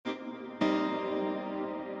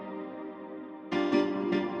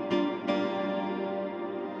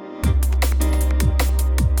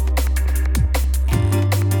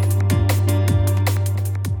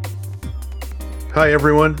Hi,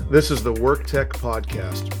 everyone. This is the WorkTech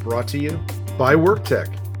Podcast, brought to you by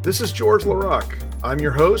WorkTech. This is George LaRocque. I'm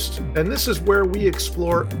your host, and this is where we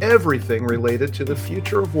explore everything related to the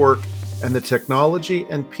future of work and the technology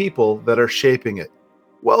and people that are shaping it.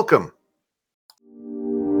 Welcome.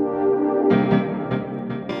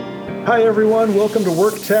 Hi, everyone. Welcome to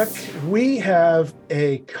WorkTech. We have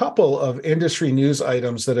a couple of industry news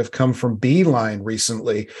items that have come from Beeline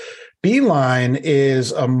recently. Beeline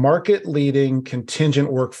is a market-leading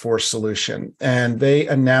contingent workforce solution, and they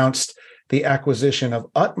announced the acquisition of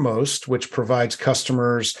Utmost, which provides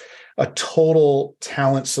customers a total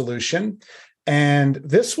talent solution. And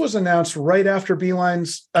this was announced right after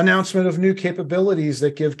Beeline's announcement of new capabilities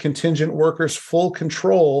that give contingent workers full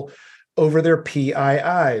control over their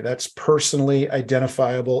PII, that's personally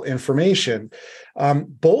identifiable information.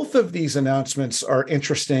 Both of these announcements are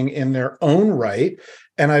interesting in their own right.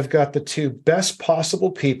 And I've got the two best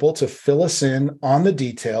possible people to fill us in on the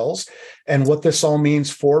details and what this all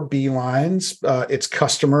means for Beeline's, its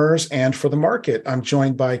customers, and for the market. I'm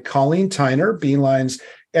joined by Colleen Tyner, Beeline's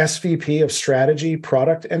SVP of Strategy,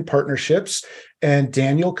 Product, and Partnerships, and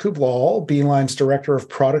Daniel Kublal, Beeline's Director of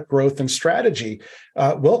Product Growth and Strategy.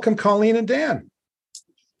 Welcome, Colleen and Dan.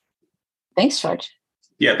 Thanks, George.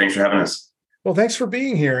 Yeah, thanks for having us. Well, thanks for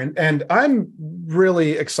being here. And I'm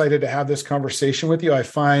really excited to have this conversation with you. I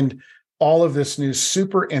find all of this news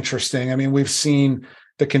super interesting. I mean, we've seen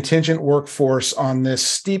the contingent workforce on this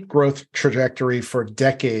steep growth trajectory for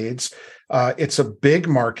decades. It's a big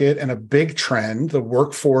market and a big trend. The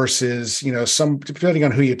workforce is, depending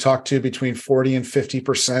on who you talk to, between 40 and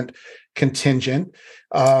 50% contingent.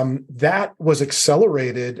 That was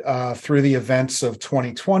accelerated through the events of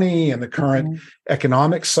 2020 and the current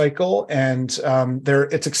economic cycle, and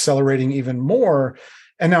it's accelerating even more.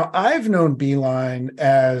 And now I've known Beeline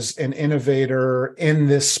as an innovator in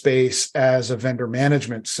this space as a vendor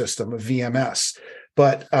management system, a VMS.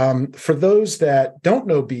 But for those that don't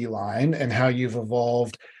know Beeline and how you've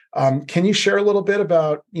evolved, can you share a little bit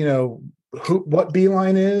about, what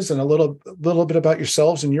Beeline is and a little bit about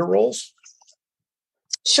yourselves and your roles?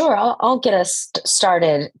 Sure. I'll get us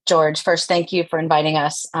started, George. First, thank you for inviting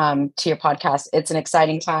us to your podcast. It's an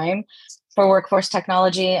exciting time for workforce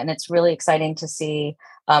technology, and it's really exciting to see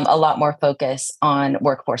a lot more focus on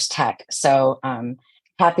workforce tech. So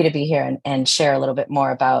happy to be here and share a little bit more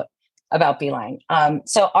about Beeline.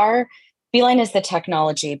 So our Beeline is the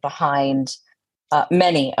technology behind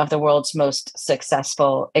many of the world's most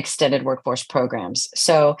successful extended workforce programs.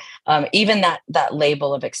 So even that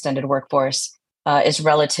label of extended workforce is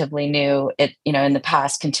relatively new. In the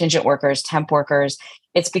past, contingent workers, temp workers,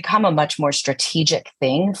 it's become a much more strategic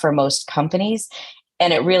thing for most companies.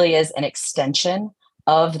 And it really is an extension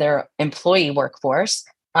of their employee workforce.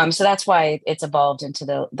 So that's why it's evolved into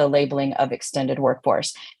the labeling of extended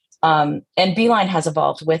workforce. And Beeline has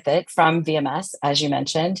evolved with it from VMS, as you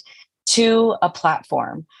mentioned, to a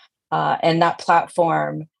platform. And that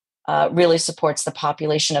platform really supports the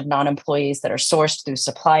population of non-employees that are sourced through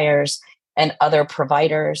suppliers and other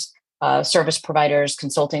providers, service providers,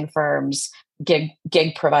 consulting firms,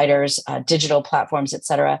 gig providers, digital platforms, et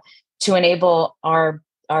cetera, to enable our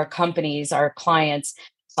companies, our clients,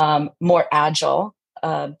 more agile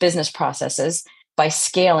business processes by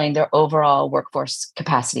scaling their overall workforce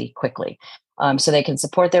capacity quickly. So they can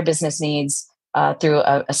support their business needs through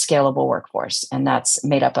a scalable workforce, and that's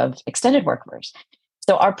made up of extended workers.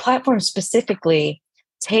 So our platform specifically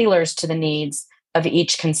tailors to the needs of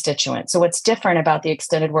each constituent. So what's different about the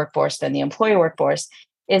extended workforce than the employee workforce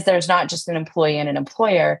is there's not just an employee and an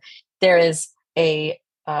employer. There is a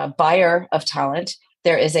buyer of talent,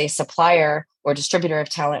 there is a supplier or distributor of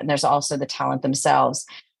talent, and there's also the talent themselves.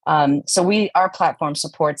 So our platform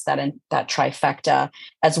supports that trifecta,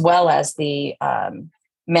 as well as the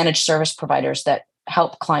managed service providers that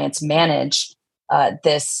help clients manage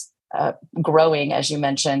this growing, as you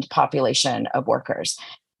mentioned, population of workers.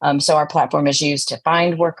 So our platform is used to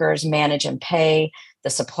find workers, manage and pay the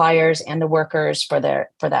suppliers and the workers for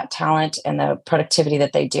that talent and the productivity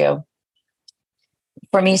that they do.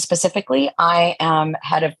 For me specifically, I am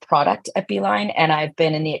head of product at Beeline, and I've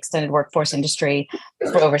been in the extended workforce industry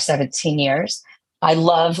for over 17 years. I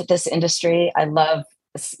love this industry. I love,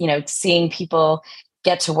 seeing people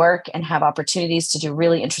get to work and have opportunities to do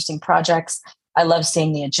really interesting projects. I love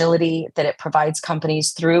seeing the agility that it provides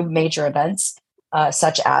companies through major events,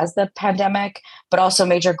 such as the pandemic, but also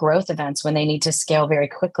major growth events when they need to scale very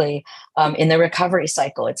quickly in the recovery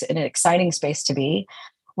cycle. It's an exciting space to be.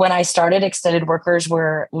 When I started, extended workers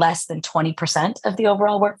were less than 20% of the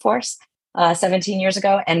overall workforce 17 years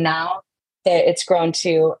ago. And now it's grown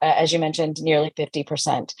to, as you mentioned, nearly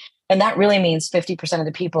 50%. And that really means 50% of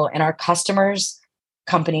the people in our customers,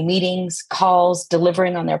 company meetings, calls,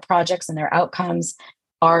 delivering on their projects and their outcomes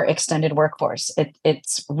are extended workforce.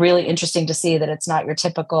 It's really interesting to see that it's not your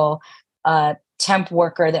typical temp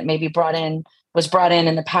worker that maybe was brought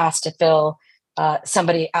in the past to fill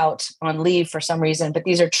somebody out on leave for some reason, but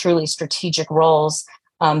these are truly strategic roles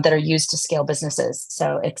that are used to scale businesses.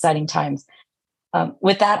 So exciting times.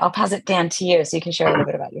 With that, I'll pass it, Dan, to you so you can share a little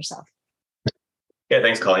bit about yourself. Yeah,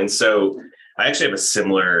 thanks, Colleen. So I actually have a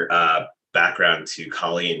similar background to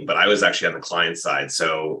Colleen, but I was actually on the client side.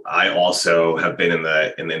 So I also have been in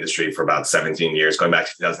the industry for about 17 years, going back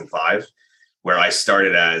to 2005, where I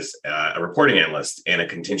started as a reporting analyst in a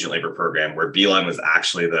contingent labor program where Beeline was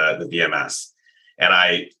actually the VMS. And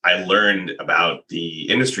I learned about the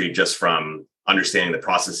industry just from understanding the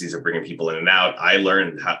processes of bringing people in and out. I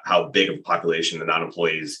learned how big of a population the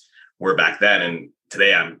non-employees were back then. And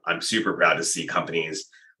today I'm super proud to see companies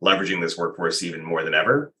leveraging this workforce even more than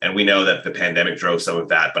ever. And we know that the pandemic drove some of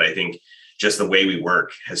that, but I think just the way we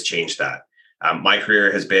work has changed that. My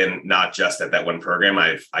career has been not just at that one program.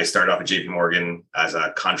 I started off at JP Morgan as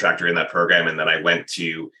a contractor in that program, and then I went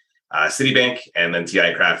to Citibank, and then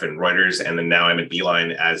TI Craft and Reuters, and then now I'm at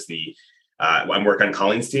Beeline as I'm working on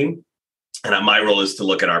Colleen's team. And my role is to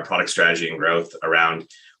look at our product strategy and growth around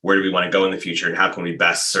where do we want to go in the future and how can we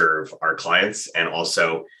best serve our clients and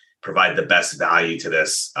also provide the best value to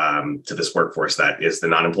this workforce that is the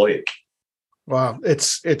non-employee. Wow,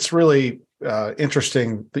 it's really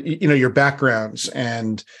interesting, your backgrounds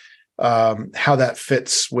and how that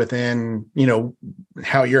fits within,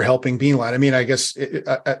 how you're helping Beeline. I mean, I guess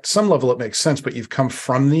at some level it makes sense, but you've come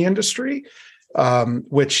from the industry,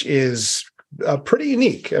 which is pretty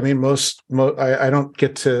unique. I mean, I don't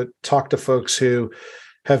get to talk to folks who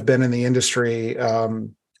have been in the industry.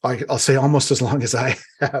 I'll say almost as long as I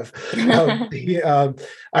have.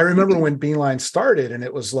 I remember when Beeline started, and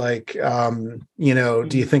it was like, do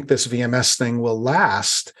you think this VMS thing will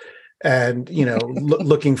last? And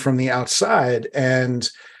looking from the outside, and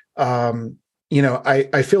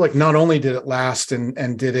I feel like not only did it last,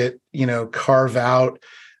 and did it carve out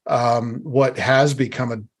what has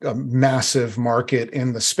become a massive market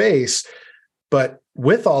in the space, but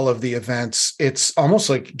with all of the events, it's almost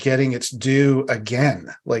like getting its due again.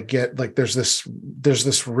 There's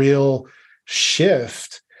this real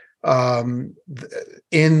shift in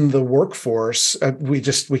the workforce. We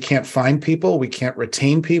can't find people, we can't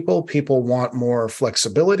retain people. People want more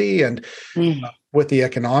flexibility, and with the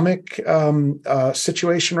economic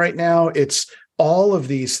situation right now, it's all of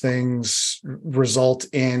these things result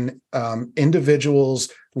in individuals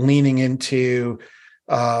leaning into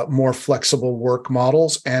more flexible work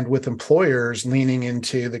models, and with employers leaning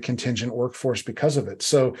into the contingent workforce because of it.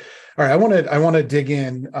 So, all right, I want to dig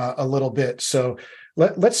in a little bit. So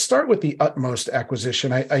let's start with the Utmost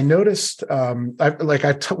acquisition. I noticed,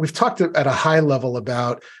 we've talked at a high level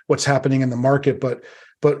about what's happening in the market, but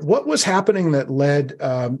what was happening that led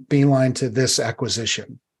Beeline to this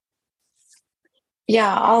acquisition?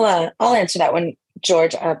 Yeah, I'll answer that one,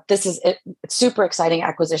 George. This is a super exciting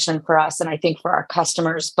acquisition for us, and I think for our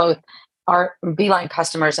customers, both our Beeline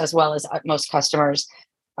customers as well as Utmost customers.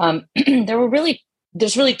 There's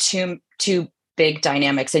really two big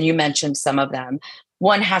dynamics, and you mentioned some of them.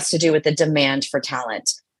 One has to do with the demand for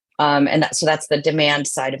talent, and that's the demand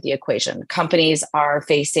side of the equation. Companies are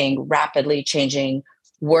facing rapidly changing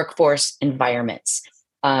workforce environments.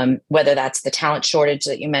 Whether that's the talent shortage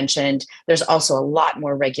that you mentioned, there's also a lot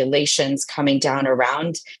more regulations coming down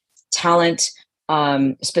around talent,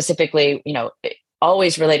 specifically,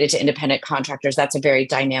 always related to independent contractors. That's a very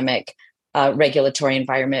dynamic regulatory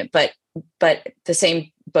environment, but the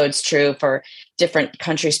same bodes true for different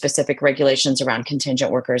country-specific regulations around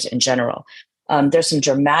contingent workers in general. There's some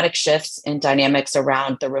dramatic shifts in dynamics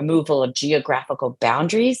around the removal of geographical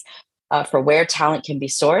boundaries for where talent can be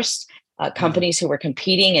sourced. Companies who were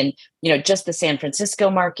competing in, just the San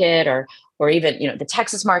Francisco market or even, the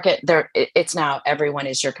Texas market, it's now everyone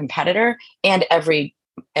is your competitor, and every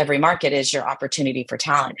market is your opportunity for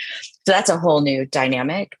talent. So that's a whole new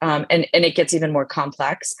dynamic. And it gets even more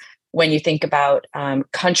complex when you think about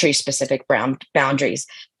country-specific boundaries,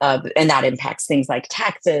 and that impacts things like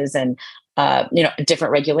taxes and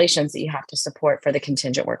different regulations that you have to support for the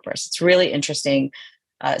contingent workforce. It's really interesting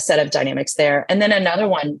set of dynamics there. And then another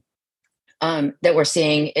one that we're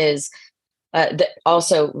seeing is that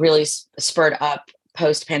also really spurred up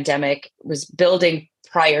post-pandemic, was building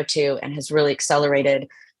prior to and has really accelerated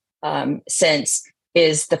since,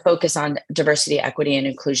 is the focus on diversity, equity, and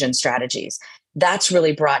inclusion strategies. That's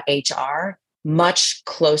really brought HR much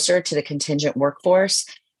closer to the contingent workforce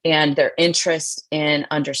and their interest in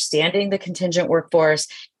understanding the contingent workforce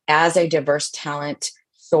as a diverse talent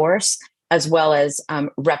source, as well as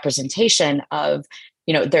representation of,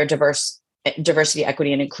 their diversity,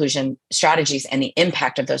 equity, and inclusion strategies and the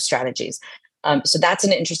impact of those strategies. So that's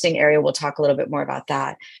an interesting area. We'll talk a little bit more about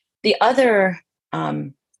that. The other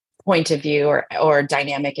point of view or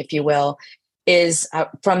dynamic, if you will, is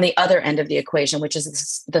from the other end of the equation, which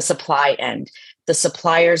is the supply end. The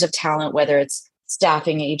suppliers of talent, whether it's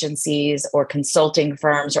staffing agencies or consulting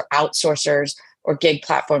firms or outsourcers or gig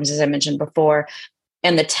platforms, as I mentioned before,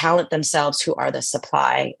 and the talent themselves, who are the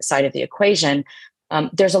supply side of the equation.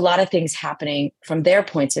 There's a lot of things happening from their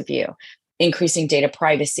points of view, increasing data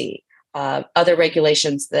privacy, other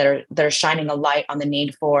regulations that are shining a light on the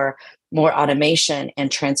need for more automation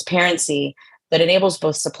and transparency that enables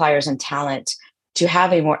both suppliers and talent to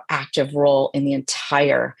have a more active role in the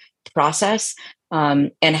entire process,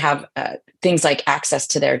 and have things like access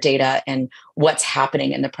to their data and what's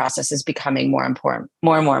happening in the process is becoming more and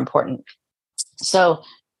more important. So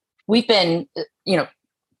we've been,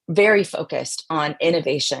 very focused on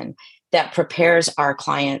innovation that prepares our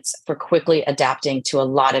clients for quickly adapting to a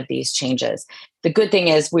lot of these changes. The good thing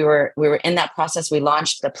is we were in that process. We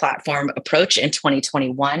launched the platform approach in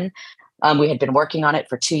 2021. We had been working on it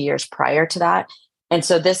for 2 years prior to that. And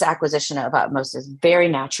so this acquisition of Utmost is very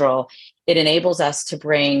natural. It enables us to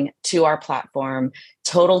bring to our platform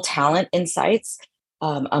total talent insights,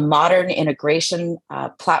 a modern integration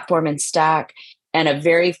platform and stack, and a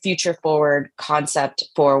very future forward concept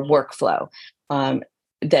for workflow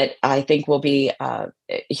that I think will be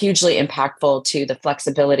hugely impactful to the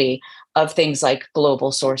flexibility of things like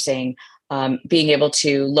global sourcing, being able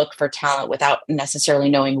to look for talent without necessarily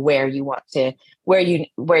knowing where you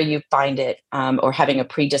find it, or having a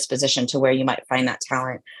predisposition to where you might find that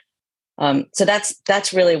talent. So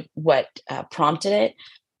that's really what prompted it.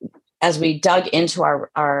 As we dug into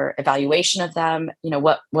our evaluation of them,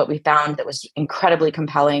 what we found that was incredibly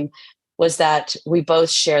compelling was that we both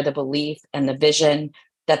share the belief and the vision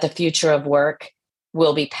that the future of work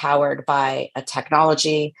will be powered by a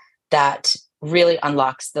technology that really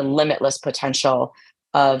unlocks the limitless potential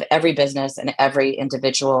of every business and every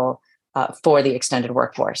individual for the extended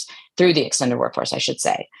workforce, through the extended workforce, I should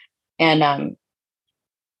say. And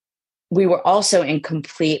we were also in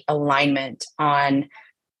complete alignment on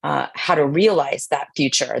how to realize that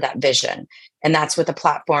future, that vision. And that's with a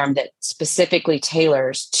platform that specifically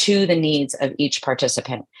tailors to the needs of each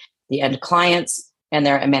participant, the end clients and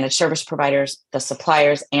their managed service providers, the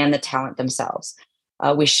suppliers, and the talent themselves.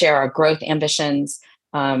 We share our growth ambitions,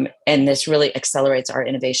 and this really accelerates our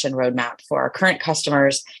innovation roadmap for our current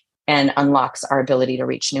customers and unlocks our ability to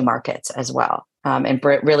reach new markets as well, and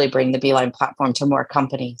really bring the Beeline platform to more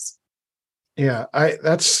companies. Yeah,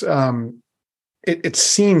 it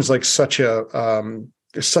seems like such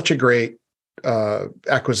a great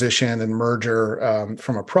acquisition and merger,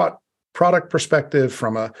 from a product perspective,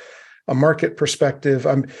 from a market perspective.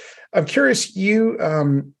 I'm curious.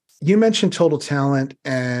 You mentioned Total Talent,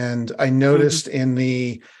 and I noticed in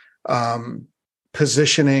the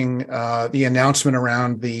positioning, the announcement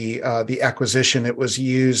around the acquisition, it was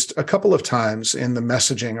used a couple of times in the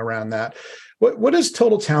messaging around that. What does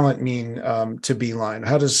Total Talent mean to Beeline?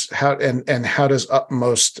 How does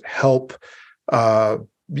Utmost help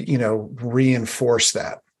reinforce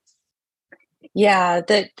that? Yeah,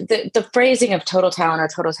 the phrasing of Total Talent or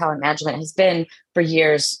Total Talent Management has been for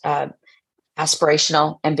years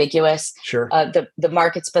aspirational, ambiguous. Sure. The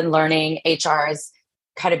market's been learning. HR has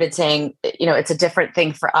kind of been saying, it's a different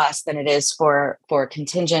thing for us than it is for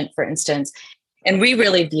contingent, for instance. And we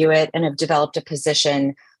really view it and have developed a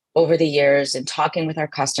position over the years in talking with our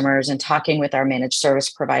customers and talking with our managed service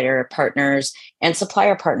provider partners and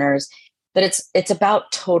supplier partners that it's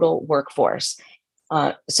about total workforce.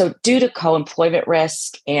 So due to co-employment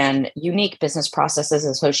risk and unique business processes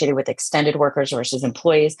associated with extended workers versus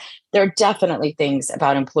employees, there are definitely things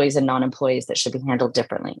about employees and non-employees that should be handled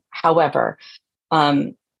differently. However,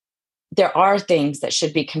 there are things that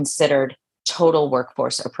should be considered total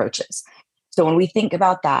workforce approaches. So when we think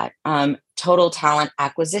about that, total talent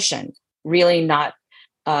acquisition, really not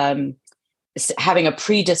having a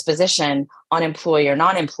predisposition on employee or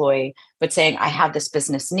non-employee, but saying, I have this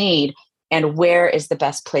business need, and where is the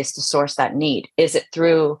best place to source that need? Is it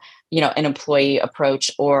through, an employee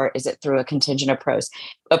approach, or is it through a contingent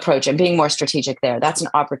approach? And being more strategic there, that's an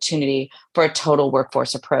opportunity for a total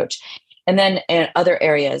workforce approach. And then in other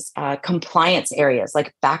areas, compliance areas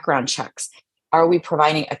like background checks, are we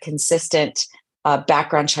providing a consistent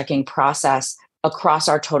background checking process across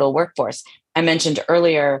our total workforce? I mentioned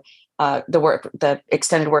earlier the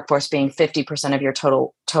extended workforce being 50% of your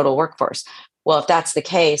total workforce. Well, if that's the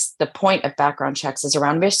case, the point of background checks is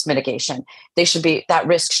around risk mitigation. That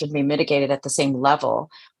risk should be mitigated at the same level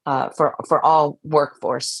for all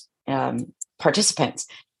workforce participants.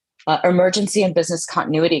 Emergency and business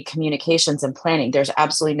continuity communications and planning. There's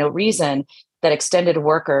absolutely no reason that extended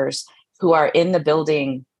workers who are in the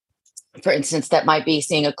building, for instance, that might be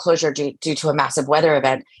seeing a closure due to a massive weather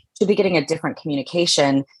event, should be getting a different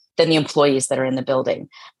communication than the employees that are in the building.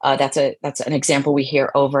 That's an example we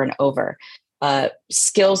hear over and over.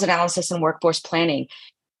 Skills analysis and workforce planning.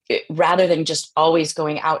 Rather than just always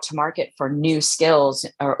going out to market for new skills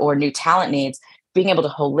or new talent needs, being able to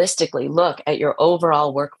holistically look at your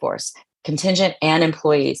overall workforce, contingent and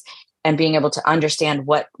employees, and being able to understand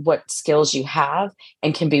what skills you have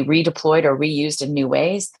and can be redeployed or reused in new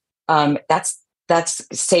ways. That's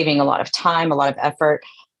saving a lot of time, a lot of effort,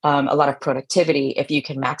 a lot of productivity if you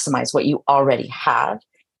can maximize what you already have.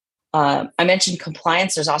 I mentioned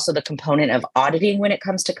compliance. There's also the component of auditing when it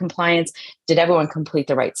comes to compliance. Did everyone complete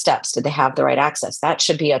the right steps? Did they have the right access? That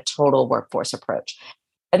should be a total workforce approach.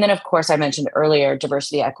 And then, of course, I mentioned earlier,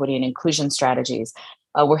 diversity, equity, and inclusion strategies.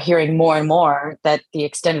 We're hearing more and more that the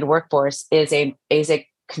extended workforce is a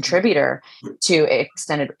contributor to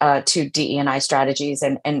to DE&I strategies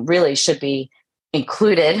and really should be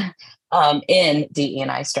included in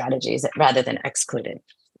DE&I strategies rather than excluded.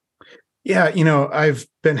 Yeah, I've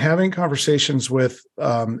been having conversations with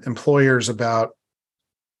employers about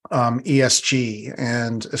ESG,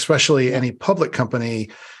 and especially any public company.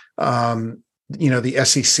 The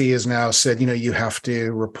SEC has now said, you have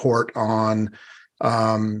to report on,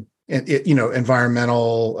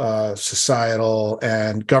 environmental, societal,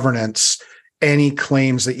 and governance, any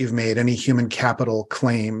claims that you've made, any human capital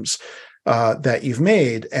claims that you've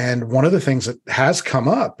made. And one of the things that has come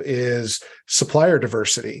up is supplier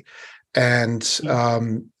diversity. And,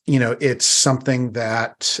 it's something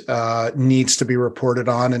that needs to be reported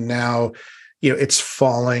on. And now, it's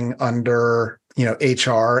falling under,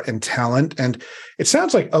 HR and talent. And it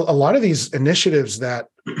sounds like a lot of these initiatives that,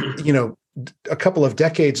 a couple of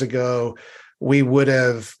decades ago, we would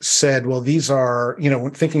have said, well, these are,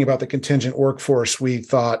 when thinking about the contingent workforce, we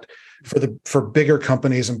thought for bigger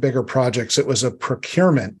companies and bigger projects, it was a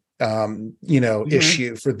procurement,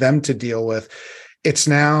 issue for them to deal with. It's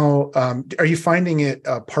now, are you finding it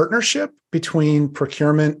a partnership between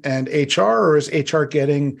procurement and HR, or is HR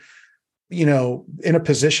getting, in a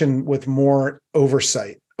position with more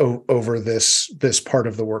oversight over this part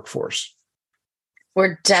of the workforce?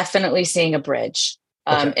 We're definitely seeing a bridge.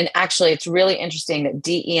 Okay. And actually, it's really interesting that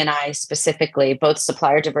DE&I specifically, both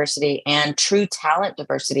supplier diversity and true talent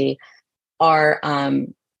diversity, are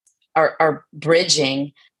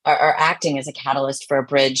bridging, are acting as a catalyst for a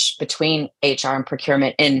bridge between HR and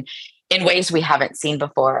procurement in ways we haven't seen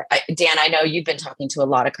before. Dan, I know you've been talking to a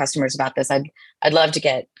lot of customers about this. I'd love to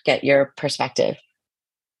get your perspective.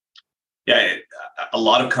 Yeah, a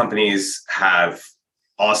lot of companies have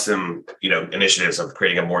awesome, initiatives of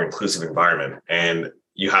creating a more inclusive environment. And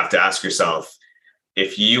you have to ask yourself,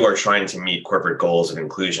 if you are trying to meet corporate goals of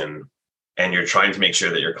inclusion and you're trying to make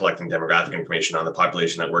sure that you're collecting demographic information on the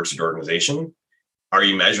population that works at your organization, are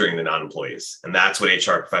you measuring the non-employees? And that's what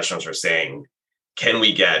HR professionals are saying. Can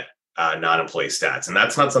we get non-employee stats? And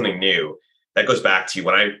that's not something new. That goes back to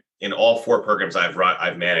when in all 4 programs I've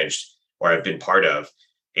managed or I've been part of,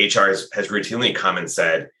 HR has routinely come and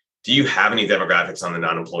said, do you have any demographics on the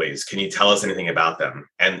non-employees? Can you tell us anything about them?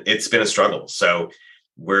 And it's been a struggle. So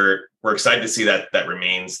we're excited to see that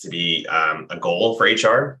remains to be a goal for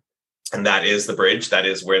HR. And that is the bridge. That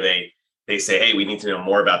is where they say, hey, we need to know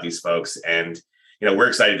more about these folks. And, we're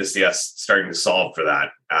excited to see us starting to solve for that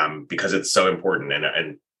because it's so important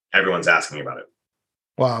and everyone's asking about it.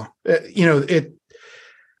 Wow.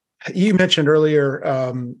 You mentioned earlier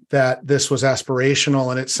that this was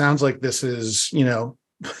aspirational, and it sounds like this is,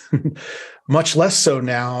 much less so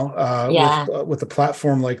now with a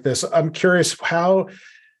platform like this. I'm curious how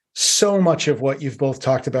so much of what you've both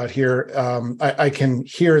talked about here, I can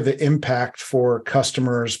hear the impact for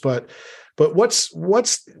customers, but what's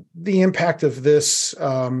the impact of this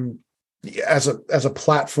as a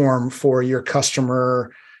platform for your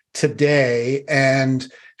customer today,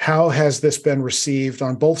 and how has this been received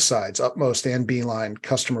on both sides, Upmost and Beeline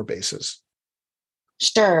customer bases?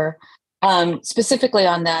 Sure. Specifically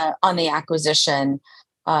on the acquisition,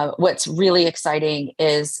 what's really exciting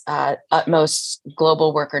is Upmost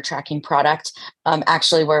global worker tracking product.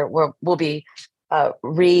 Actually, we'll be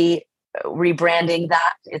rebranding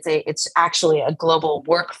that. It's actually a global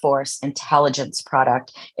workforce intelligence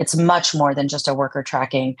product. It's much more than just a worker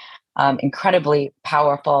tracking incredibly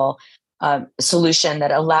powerful solution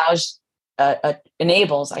that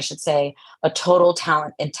enables, I should say, a total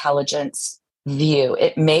talent intelligence view.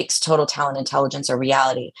 It makes total talent intelligence a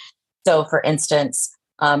reality. So, for instance,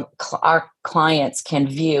 our clients can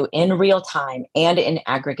view in real time and in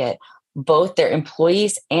aggregate both their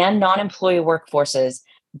employees and non-employee workforces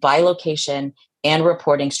by location and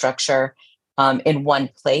reporting structure in one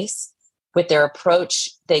place. With their approach,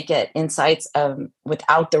 they get insights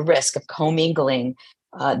without the risk of commingling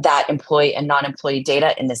that employee and non-employee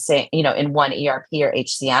data in the same, in one ERP or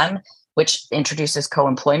HCM, which introduces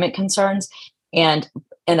co-employment concerns and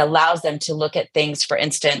allows them to look at things. For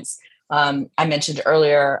instance, I mentioned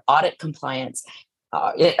earlier audit compliance.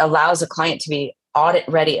 It allows a client to be audit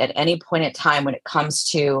ready at any point in time when it comes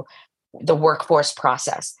to the workforce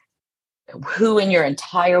process. Who in your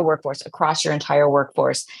entire workforce, across your entire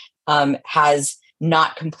workforce, has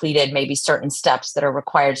not completed maybe certain steps that are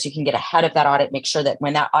required, so you can get ahead of that audit, make sure that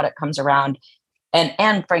when that audit comes around,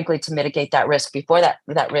 and frankly, to mitigate that risk before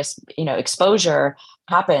that risk exposure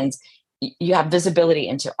happens, you have visibility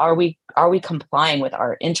into are we complying with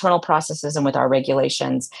our internal processes and with our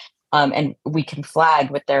regulations, and we can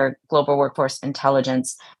flag with their global workforce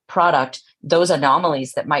intelligence product those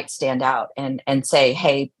anomalies that might stand out and say,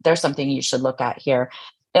 hey, there's something you should look at here.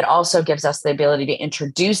 It also gives us the ability to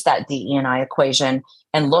introduce that DE&I equation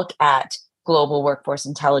and look at global workforce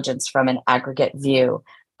intelligence from an aggregate view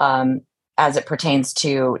as it pertains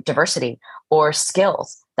to diversity or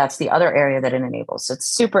skills. That's the other area that it enables. So it's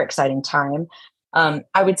super exciting time.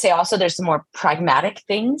 I would say also there's some more pragmatic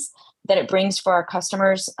things that it brings for our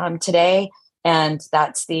customers today, and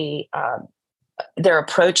that's their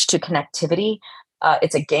approach to connectivity.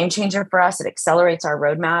 It's a game changer for us. It accelerates our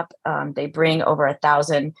roadmap. They bring over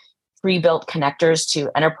 1,000 pre-built connectors to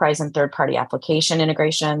enterprise and third-party application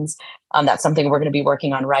integrations. That's something we're going to be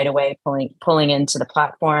working on right away, pulling into the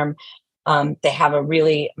platform. They have a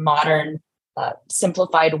really modern,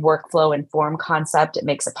 simplified workflow and form concept. It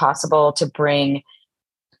makes it possible to bring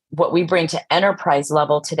what we bring to enterprise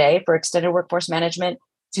level today for extended workforce management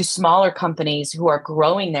to smaller companies who are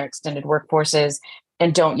growing their extended workforces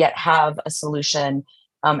and don't yet have a solution.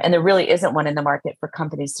 And there really isn't one in the market for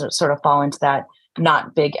companies to sort of fall into that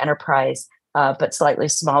not big enterprise, but slightly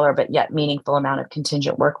smaller, but yet meaningful amount of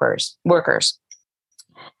contingent workers.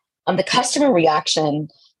 The customer reaction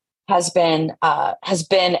has been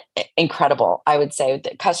incredible. I would say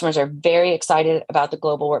that customers are very excited about the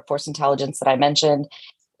global workforce intelligence that I mentioned.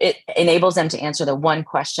 It enables them to answer the one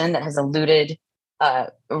question that has eluded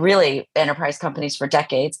really enterprise companies for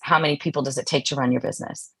decades: how many people does it take to run your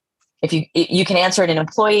business? If you can answer it in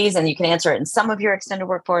employees and you can answer it in some of your extended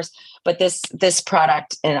workforce, but this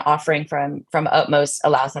product and offering from Utmost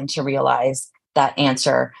allows them to realize that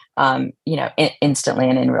answer instantly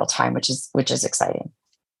and in real time, which is exciting.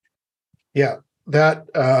 Yeah, that's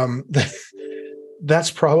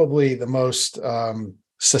probably the most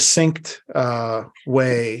succinct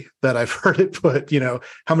way that I've heard it put.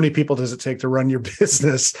 How many people does it take to run your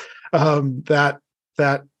business? That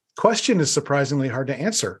question is surprisingly hard to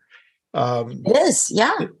answer. It is,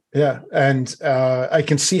 yeah. Yeah, and I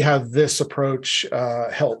can see how this approach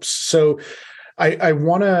helps. So I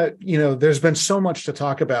want to, there's been so much to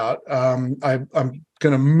talk about. I'm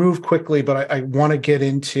going to move quickly, but I want to get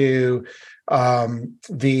into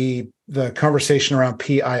the conversation around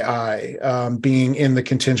PII being in the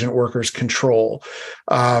contingent workers control.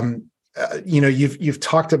 You've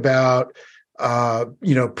talked about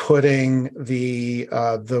putting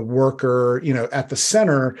the worker at the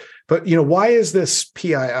center, but why is this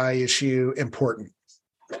PII issue important?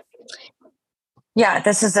 Yeah,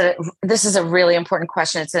 this is a really important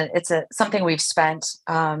question. It's something we've spent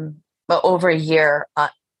over a year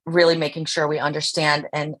really making sure we understand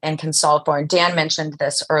and can solve for. And Dan mentioned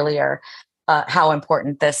this earlier, how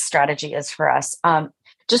important this strategy is for us.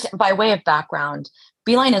 Just by way of background,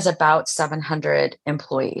 Beeline is about 700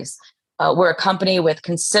 employees. We're a company with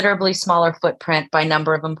considerably smaller footprint by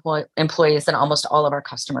number of employees than almost all of our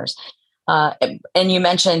customers. And you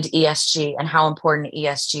mentioned ESG and how important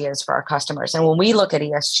ESG is for our customers. And when we look at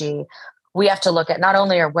ESG, we have to look at not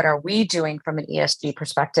only what are we doing from an ESG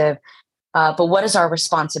perspective, but what is our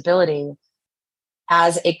responsibility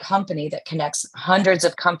as a company that connects hundreds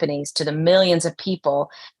of companies to the millions of people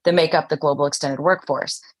that make up the global extended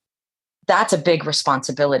workforce. That's a big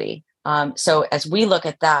responsibility. So as we look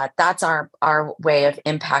at that, that's our way of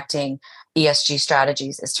impacting ESG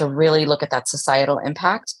strategies, is to really look at that societal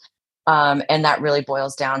impact. And that really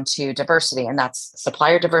boils down to diversity, and that's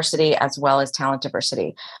supplier diversity as well as talent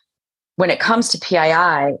diversity. When it comes to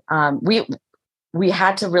PII, we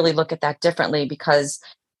had to really look at that differently, because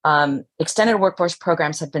extended workforce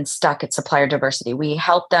programs have been stuck at supplier diversity. We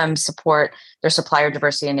help them support their supplier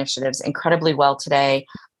diversity initiatives incredibly well today.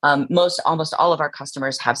 Almost all of our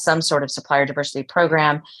customers have some sort of supplier diversity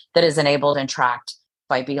program that is enabled and tracked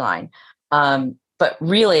by Beeline. But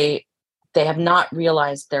really, they have not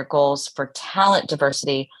realized their goals for talent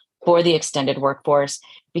diversity for the extended workforce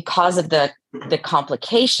because of the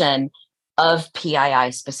complication of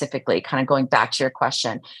PII specifically, kind of going back to your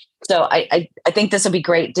question. So I think this will be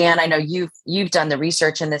great. Dan, I know you've done the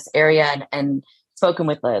research in this area and spoken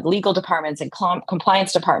with the legal departments and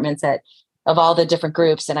compliance departments of all the different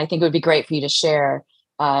groups. And I think it would be great for you to share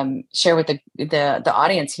with the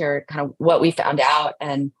audience here kind of what we found out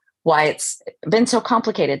and why it's been so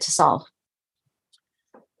complicated to solve.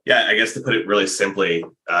 Yeah, I guess to put it really simply,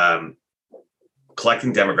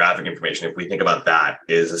 collecting demographic information, if we think about that,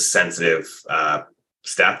 is a sensitive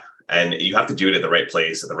step. And you have to do it at the right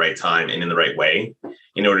place, at the right time, and in the right way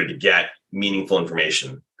in order to get meaningful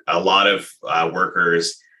information. A lot of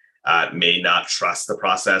workers may not trust the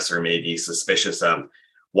process or may be suspicious of,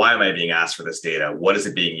 why am I being asked for this data? What is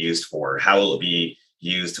it being used for? How will it be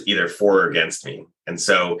used either for or against me? And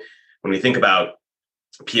so when we think about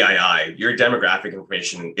PII, your demographic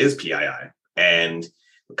information is PII. And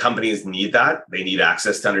companies need that. They need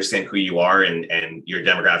access to understand who you are and your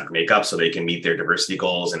demographic makeup so they can meet their diversity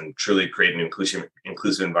goals and truly create an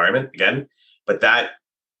inclusive environment again. But that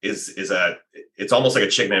it's almost like a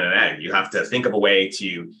chicken and an egg. You have to think of a way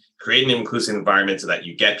to create an inclusive environment so that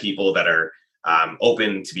you get people that are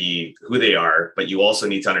open to be who they are, but you also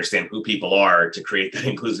need to understand who people are to create that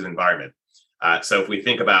inclusive environment. So if we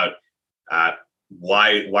think about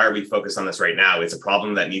why are we focused on this right now? It's a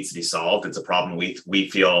problem that needs to be solved. It's a problem we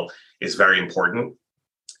feel is very important.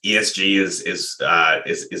 ESG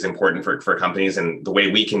is important for companies, and the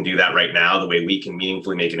way we can do that right now, the way we can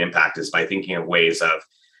meaningfully make an impact, is by thinking of ways of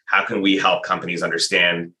how can we help companies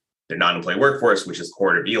understand their non-employee workforce, which is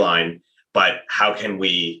core to Beeline, but how can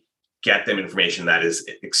we get them information that is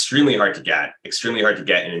extremely hard to get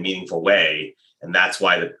in a meaningful way. And that's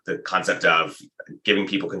why the concept of giving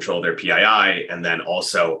people control of their PII, and then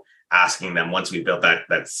also asking them, once we've built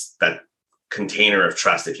that container of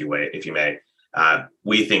trust, if you may,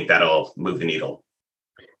 we think that'll move the needle.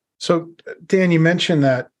 So, Dan, you mentioned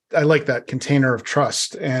that. I like that container of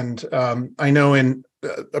trust. And I know in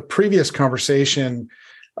a previous conversation,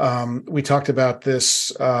 we talked about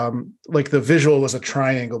this, like the visual was a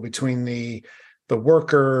triangle between the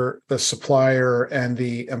worker, the supplier, and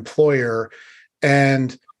the employer.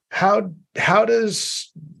 And how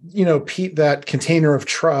does, Pete, that container of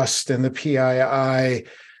trust and the PII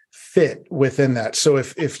fit within that? So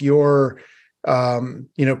if you're, how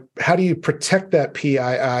do you protect that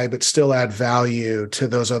PII but still add value to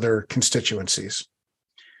those other constituencies?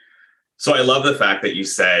 So I love the fact that you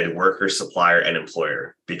said worker, supplier, and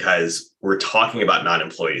employer, because we're talking about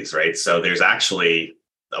non-employees, right? So there's actually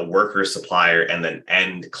a worker, supplier, and then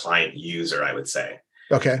end client user, I would say.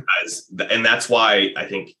 Okay. And that's why I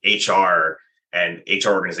think HR and HR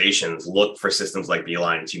organizations look for systems like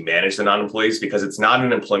Beeline to manage the non-employees, because it's not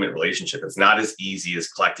an employment relationship. It's not as easy as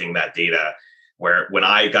collecting that data, where when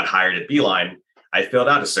I got hired at Beeline, I filled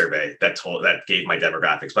out a survey that gave my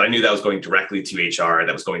demographics, but I knew that was going directly to HR,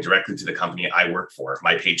 that was going directly to the company I work for.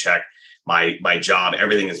 My paycheck, my job,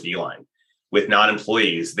 everything is Beeline. With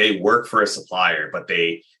non-employees, they work for a supplier, but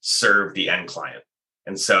they serve the end client.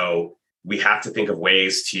 And so we have to think of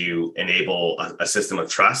ways to enable a system of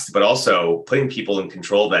trust, but also putting people in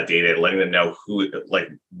control of that data and letting them know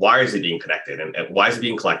why is it being connected and why is it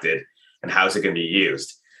being collected and how is it going to be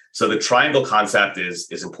used. So the triangle concept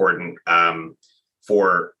is important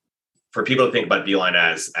for people to think about Beeline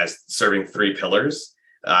as serving three pillars.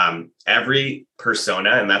 Every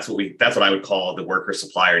persona, and that's what I would call the worker,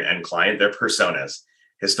 supplier, and end client. They're personas.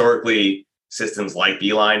 Historically, systems like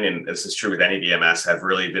Beeline, and this is true with any VMS, have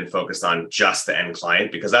really been focused on just the end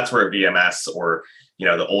client, because that's where VMS or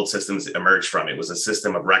the old systems emerged from. It was a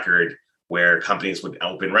system of record where companies would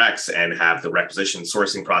open recs and have the requisition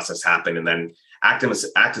sourcing process happen, and then act as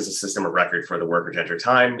a system of record for the worker to enter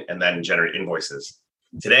time and then generate invoices.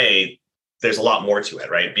 Today, there's a lot more to it,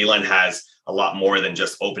 right? Beeline has a lot more than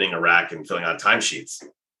just opening a rec and filling out timesheets.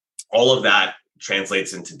 All of that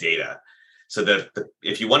translates into data. So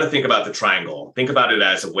if you want to think about the triangle, think about it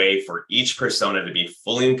as a way for each persona to be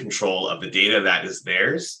fully in control of the data that is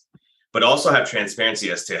theirs, but also have transparency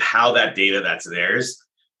as to how that data that's theirs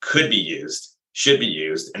could be used, should be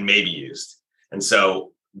used, and may be used. And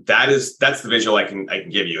so that's the visual I can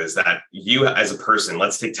give you, is that you as a person,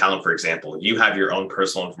 let's take talent, for example, you have your own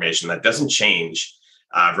personal information that doesn't change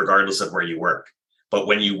regardless of where you work. But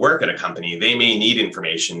when you work at a company, they may need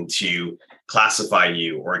information to classify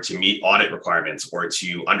you or to meet audit requirements or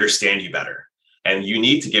to understand you better. And you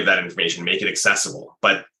need to give that information, make it accessible.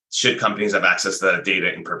 But should companies have access to that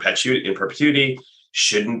data in perpetuity?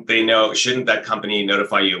 Shouldn't that company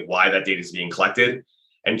notify you of why that data is being collected?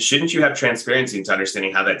 And shouldn't you have transparency into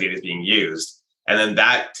understanding how that data is being used? And then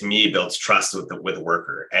that, to me, builds trust with the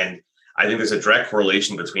worker. And I think there's a direct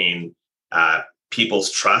correlation between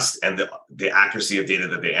people's trust and the accuracy of data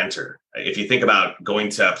that they enter. If you think about going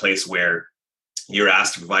to a place where you're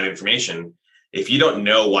asked to provide information, if you don't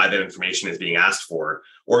know why that information is being asked for,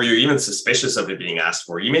 or you're even suspicious of it being asked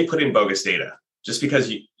for, you may put in bogus data just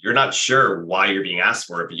because you're not sure why you're being asked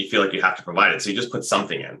for it, but you feel like you have to provide it. So you just put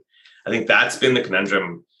something in. I think that's been the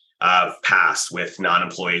conundrum of past with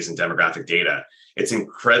non-employees and demographic data. It's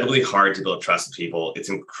incredibly hard to build trust with people. It's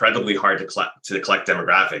incredibly hard to collect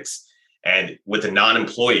demographics. And with a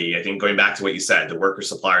non-employee, I think going back to what you said, the worker,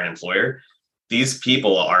 supplier, and employer, these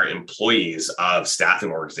people are employees of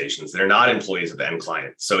staffing organizations. They're not employees of the end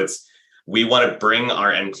client. So we want to bring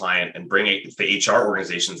our end client and bring the HR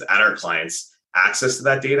organizations at our clients access to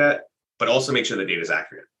that data, but also make sure the data is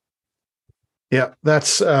accurate. Yeah,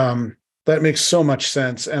 that makes so much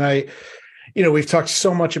sense. And we've talked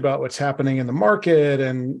so much about what's happening in the market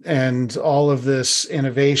and all of this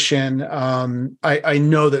innovation. I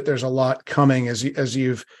know that there's a lot coming as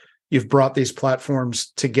you've brought these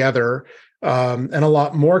platforms together, and a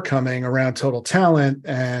lot more coming around Total Talent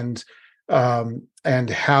and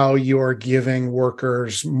how you're giving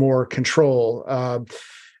workers more control.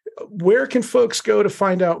 Where can folks go to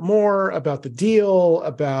find out more about the deal,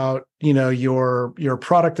 about your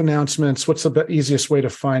product announcements? What's the easiest way to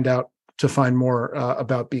find more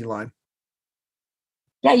about Beeline?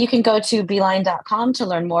 Yeah, you can go to beeline.com to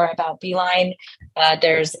learn more about Beeline.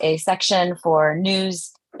 There's a section for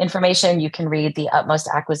news information. You can read the Utmost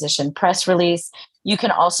acquisition press release. You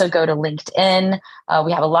can also go to LinkedIn.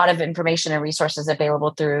 We have a lot of information and resources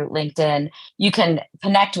available through LinkedIn. You can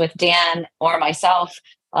connect with Dan or myself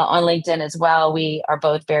on LinkedIn as well. We are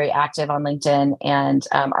both very active on LinkedIn and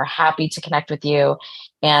are happy to connect with you,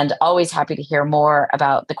 and always happy to hear more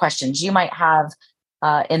about the questions you might have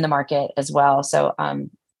in the market as well. So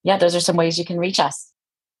those are some ways you can reach us.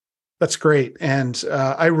 That's great. And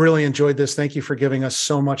I really enjoyed this. Thank you for giving us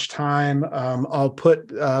so much time. I'll put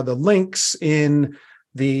the links in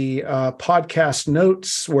the podcast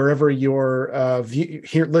notes wherever you're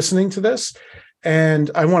here listening to this. And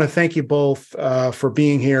I want to thank you both for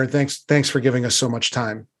being here. Thanks for giving us so much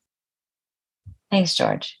time. Thanks,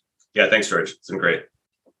 George. Yeah, thanks, George. It's been great.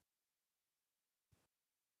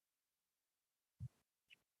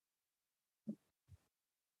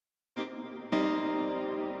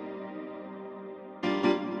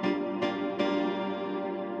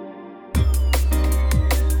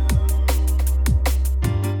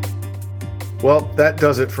 Well, that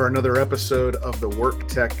does it for another episode of the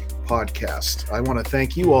WorkTech podcast. I want to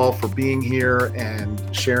thank you all for being here and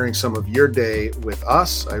sharing some of your day with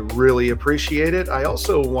us. I really appreciate it. I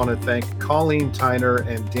also want to thank Colleen Tyner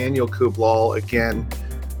and Daniel Kublal again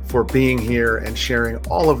for being here and sharing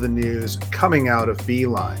all of the news coming out of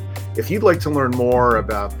Beeline. If you'd like to learn more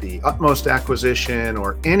about the Utmost acquisition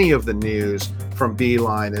or any of the news from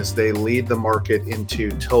Beeline as they lead the market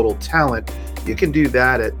into total talent, you can do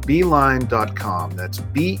that at beeline.com. That's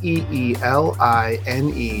BEELINE.com.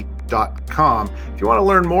 If you want to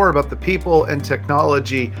learn more about the people and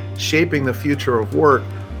technology shaping the future of work,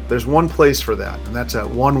 there's one place for that, and that's at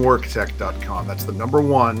oneworktech.com. That's the number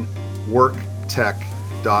one,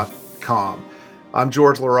 worktech.com. I'm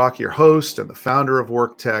George LaRocque, your host and the founder of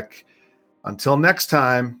WorkTech. Until next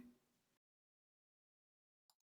time,